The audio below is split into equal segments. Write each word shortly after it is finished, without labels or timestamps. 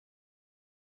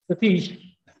Satish,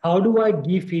 how do I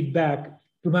give feedback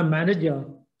to my manager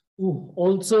who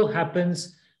also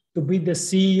happens to be the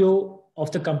CEO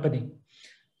of the company?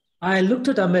 I looked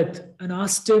at Amit and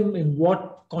asked him in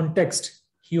what context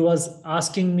he was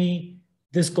asking me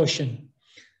this question.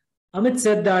 Amit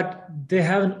said that they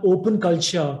have an open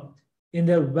culture in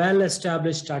their well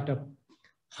established startup.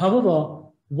 However,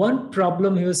 one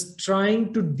problem he was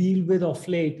trying to deal with of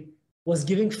late was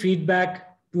giving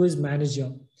feedback to his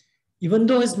manager. Even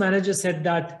though his manager said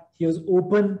that he was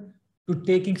open to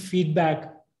taking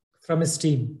feedback from his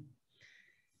team.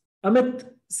 Amit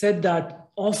said that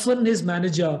often his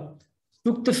manager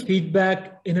took the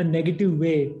feedback in a negative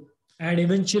way and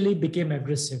eventually became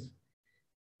aggressive.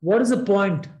 What is the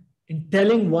point in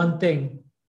telling one thing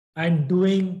and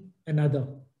doing another?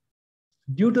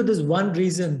 Due to this one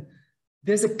reason,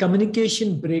 there's a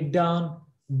communication breakdown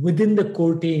within the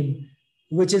core team,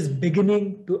 which is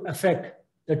beginning to affect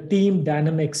the team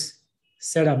dynamics,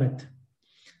 said Amit.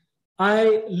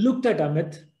 I looked at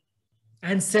Amit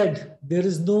and said, there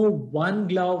is no one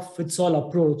glove fits all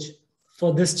approach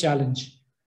for this challenge.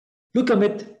 Look,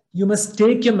 Amit, you must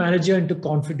take your manager into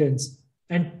confidence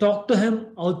and talk to him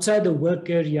outside the work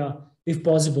area if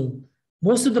possible.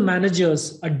 Most of the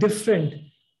managers are different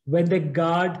when their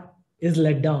guard is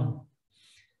let down.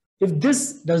 If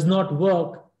this does not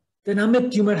work, then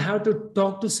Amit, you might have to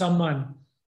talk to someone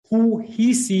who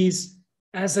he sees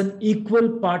as an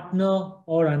equal partner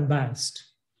or unbiased.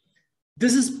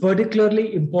 This is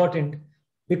particularly important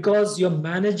because your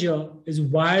manager is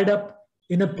wired up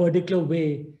in a particular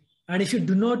way. And if you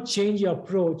do not change your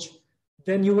approach,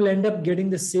 then you will end up getting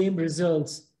the same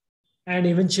results and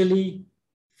eventually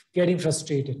getting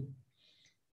frustrated.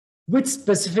 Which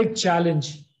specific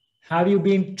challenge have you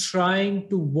been trying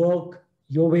to work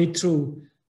your way through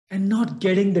and not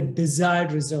getting the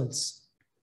desired results?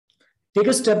 Take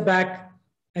a step back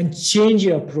and change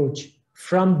your approach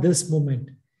from this moment.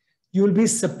 You will be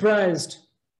surprised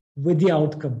with the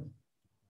outcome.